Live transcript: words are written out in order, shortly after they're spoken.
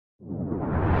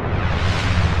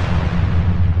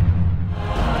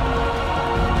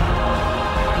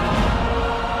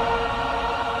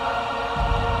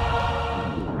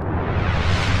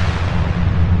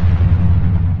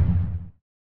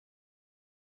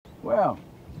Well,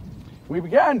 we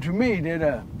began to meet in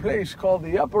a place called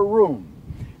the Upper Room.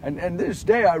 And this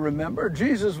day I remember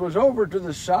Jesus was over to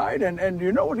the side, and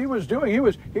you know what he was doing?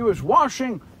 He was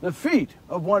washing the feet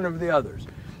of one of the others.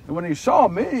 And when he saw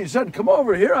me, he said, "Come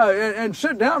over here and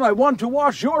sit down. I want to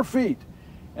wash your feet."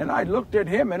 And I looked at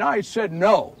him and I said,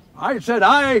 "No." I said,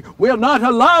 "I will not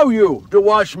allow you to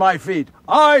wash my feet.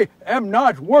 I am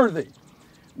not worthy."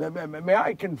 May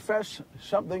I confess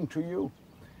something to you?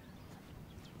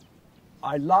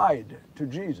 I lied to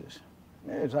Jesus.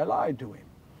 Yes, I lied to him.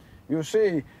 You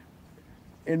see,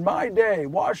 in my day,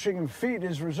 washing feet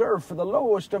is reserved for the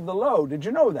lowest of the low. Did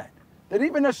you know that? That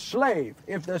even a slave,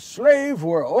 if the slave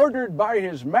were ordered by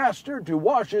his master to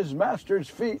wash his master's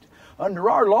feet, under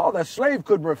our law, the slave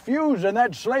could refuse and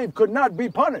that slave could not be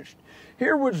punished.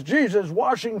 Here was Jesus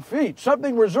washing feet,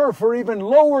 something reserved for even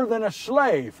lower than a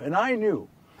slave. And I knew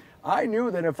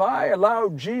that if I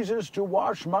allowed Jesus to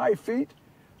wash my feet,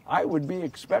 I would be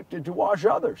expected to wash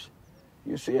others.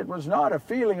 You see, it was not a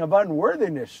feeling of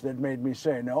unworthiness that made me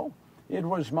say no. It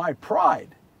was my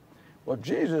pride. Well,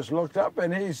 Jesus looked up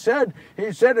and he said,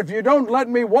 "If you don't let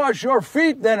me wash your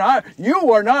feet, then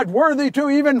you are not worthy to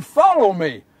even follow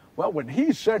me." Well, when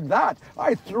he said that,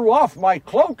 I threw off my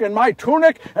cloak and my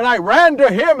tunic and I ran to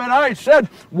him and I said,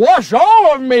 "Wash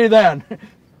all of me then."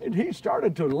 And he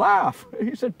started to laugh.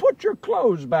 He said, "Put your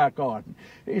clothes back on."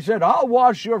 He said, "I'll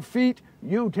wash your feet.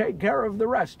 You take care of the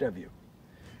rest of you."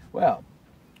 Well,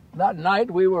 that night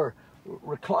we were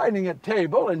reclining at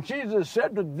table, and Jesus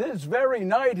said that this very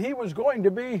night he was going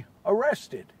to be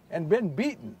arrested and been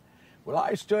beaten. Well,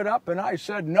 I stood up and I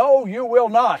said, "No, you will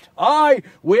not. I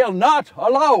will not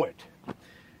allow it."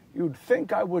 You'd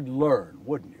think I would learn,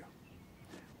 wouldn't you?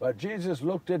 But Jesus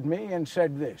looked at me and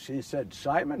said this. He said,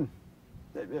 "Simon,"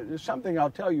 there's something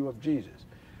I'll tell you of Jesus.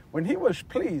 When he was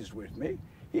pleased with me,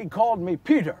 he called me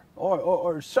Peter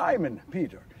or Simon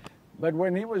Peter. But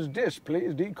when he was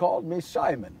displeased, he called me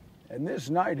Simon. And this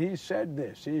night he said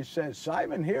this. He says,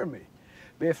 "Simon, hear me.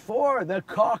 Before the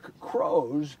cock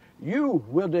crows, you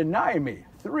will deny me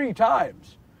 3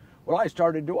 times. Well, I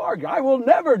started to argue. "I will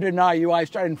never deny you."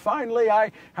 And finally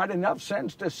I had enough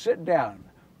sense to sit down.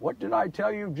 What did I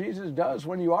tell you Jesus does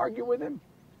when you argue with him?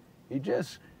 He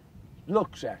just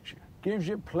looks at you, gives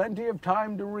you plenty of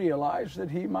time to realize that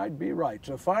he might be right.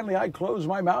 So finally I closed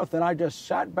my mouth and I just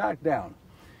sat back down.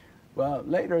 Well,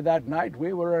 later that night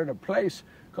we were at a place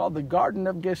called the Garden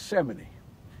of Gethsemane.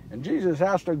 And Jesus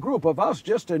asked a group of us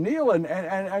just to kneel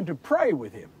and to pray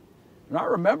with him. And I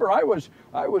remember I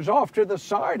was off to the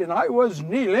side and I was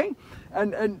kneeling.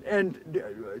 And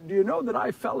do you know that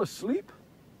I fell asleep?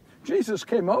 Jesus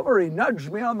came over, he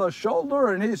nudged me on the shoulder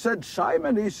and he said,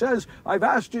 "Simon," he says, "I've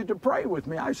asked you to pray with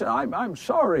me." I said, I'm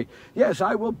sorry. "Yes,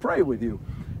 I will pray with you."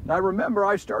 And I remember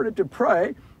I started to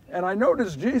pray and I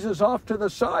noticed Jesus off to the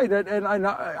side and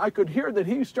I could hear that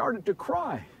he started to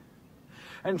cry.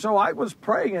 And so I was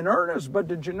praying in earnest, but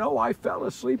did you know I fell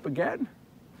asleep again?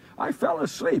 I fell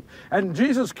asleep. And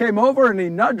Jesus came over and he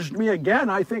nudged me again,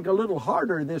 I think a little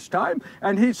harder this time.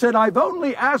 And he said, "I've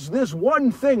only asked this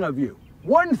one thing of you.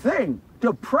 One thing,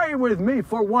 to pray with me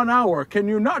for 1 hour. Can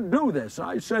you not do this?"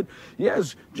 I said,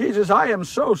 "Yes, Jesus, I am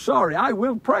so sorry. I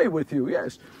will pray with you,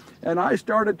 yes." And I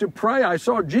started to pray. I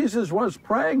saw Jesus was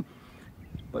praying.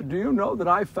 But do you know that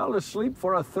I fell asleep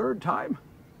for a 3rd time?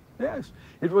 Yes.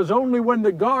 It was only when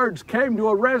the guards came to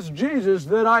arrest Jesus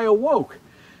that I awoke.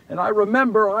 And I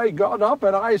remember I got up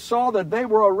and I saw that they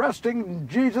were arresting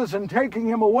Jesus and taking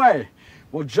him away.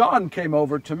 Well, John came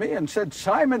over to me and said,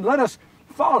 "Simon, let us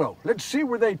follow. Let's see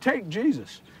where they take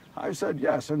Jesus." I said,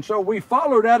 "Yes." And so we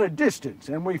followed at a distance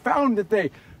and we found that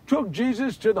they took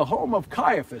Jesus to the home of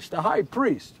Caiaphas, the high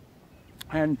priest.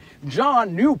 And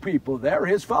John knew people there.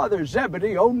 His father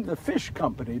Zebedee owned the fish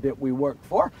company that we worked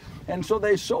for. And so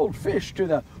they sold fish to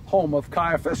the home of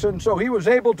Caiaphas. And so he was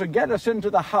able to get us into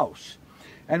the house.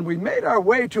 And we made our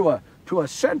way to a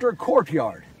center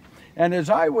courtyard. And as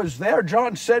I was there,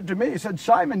 John said to me, he said,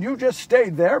 "Simon, you just stay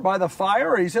there by the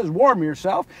fire." He says, "Warm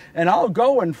yourself, and I'll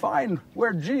go and find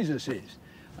where Jesus is."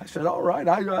 I said, "All right."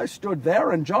 I stood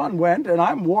there, and John went, and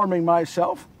I'm warming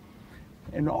myself.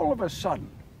 And all of a sudden,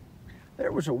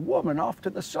 there was a woman off to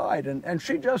the side, and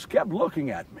she just kept looking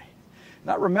at me.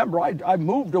 And I remember I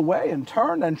moved away and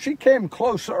turned, and she came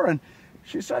closer, and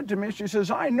she said to me, she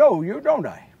says, "I know you, don't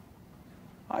I?"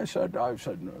 I said,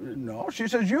 "No." She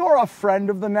says, "You're a friend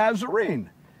of the Nazarene."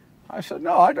 I said,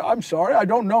 "No, I'm sorry, I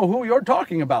don't know who you're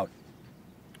talking about."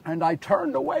 And I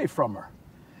turned away from her.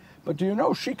 But do you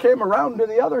know, she came around to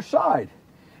the other side.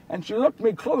 And she looked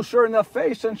me closer in the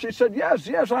face and she said,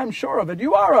 yes, I'm sure of it.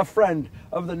 You are a friend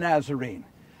of the Nazarene."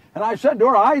 And I said to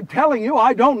her, I'm telling you,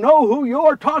 I don't know who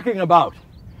you're talking about.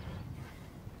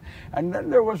 And then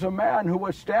there was a man who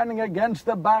was standing against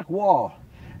the back wall,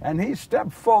 and he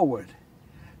stepped forward,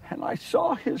 and I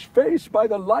saw his face by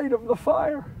the light of the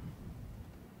fire.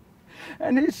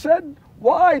 And he said,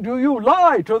 why do you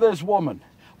lie to this woman?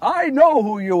 I know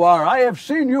who you are. I have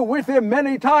seen you with him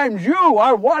many times. You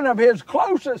are one of his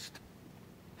closest.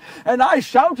 And I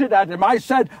shouted at him. I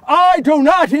said, I do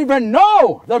not even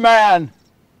know the man.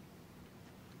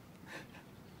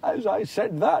 As I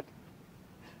said that,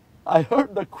 I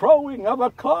heard the crowing of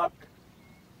a cock.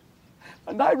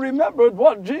 And I remembered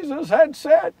what Jesus had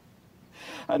said.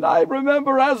 And I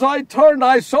remember as I turned,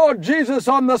 I saw Jesus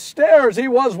on the stairs. He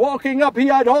was walking up. He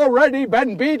had already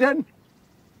been beaten.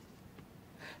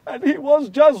 And he was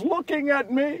just looking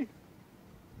at me.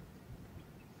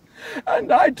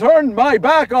 And I turned my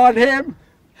back on him.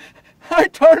 I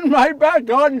turned my back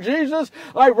on Jesus.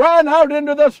 I ran out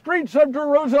into the streets of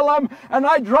Jerusalem, and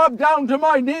I dropped down to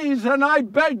my knees, and I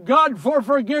begged God for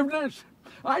forgiveness.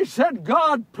 I said,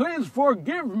 God, please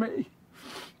forgive me.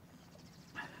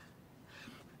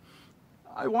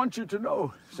 I want you to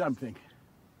know something,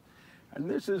 and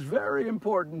this is very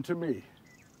important to me.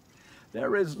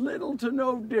 There is little to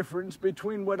no difference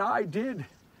between what I did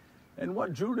and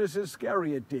what Judas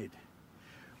Iscariot did.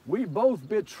 We both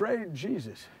betrayed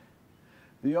Jesus.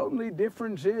 The only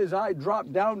difference is I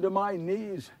dropped down to my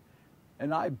knees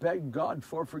and I begged God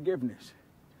for forgiveness.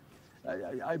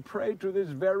 I pray to this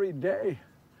very day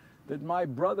that my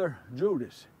brother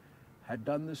Judas had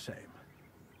done the same.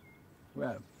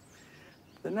 Well,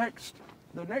 the next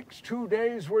 2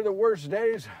 days were the worst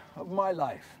days of my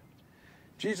life.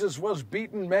 Jesus was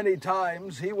beaten many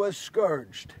times. He was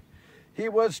scourged. He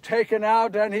was taken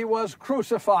out and he was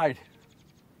crucified.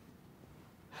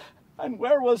 And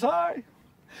where was I?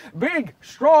 Big,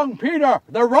 strong Peter,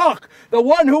 the rock, the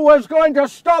one who was going to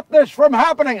stop this from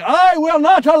happening. I will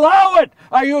not allow it,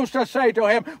 I used to say to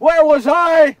him. Where was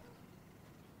I?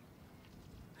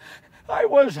 I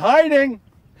was hiding.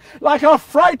 Like a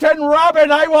frightened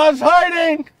rabbit, I was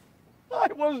hiding. I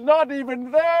was not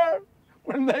even there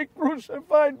when they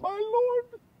crucified my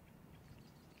Lord.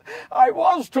 I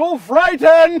was too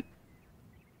frightened.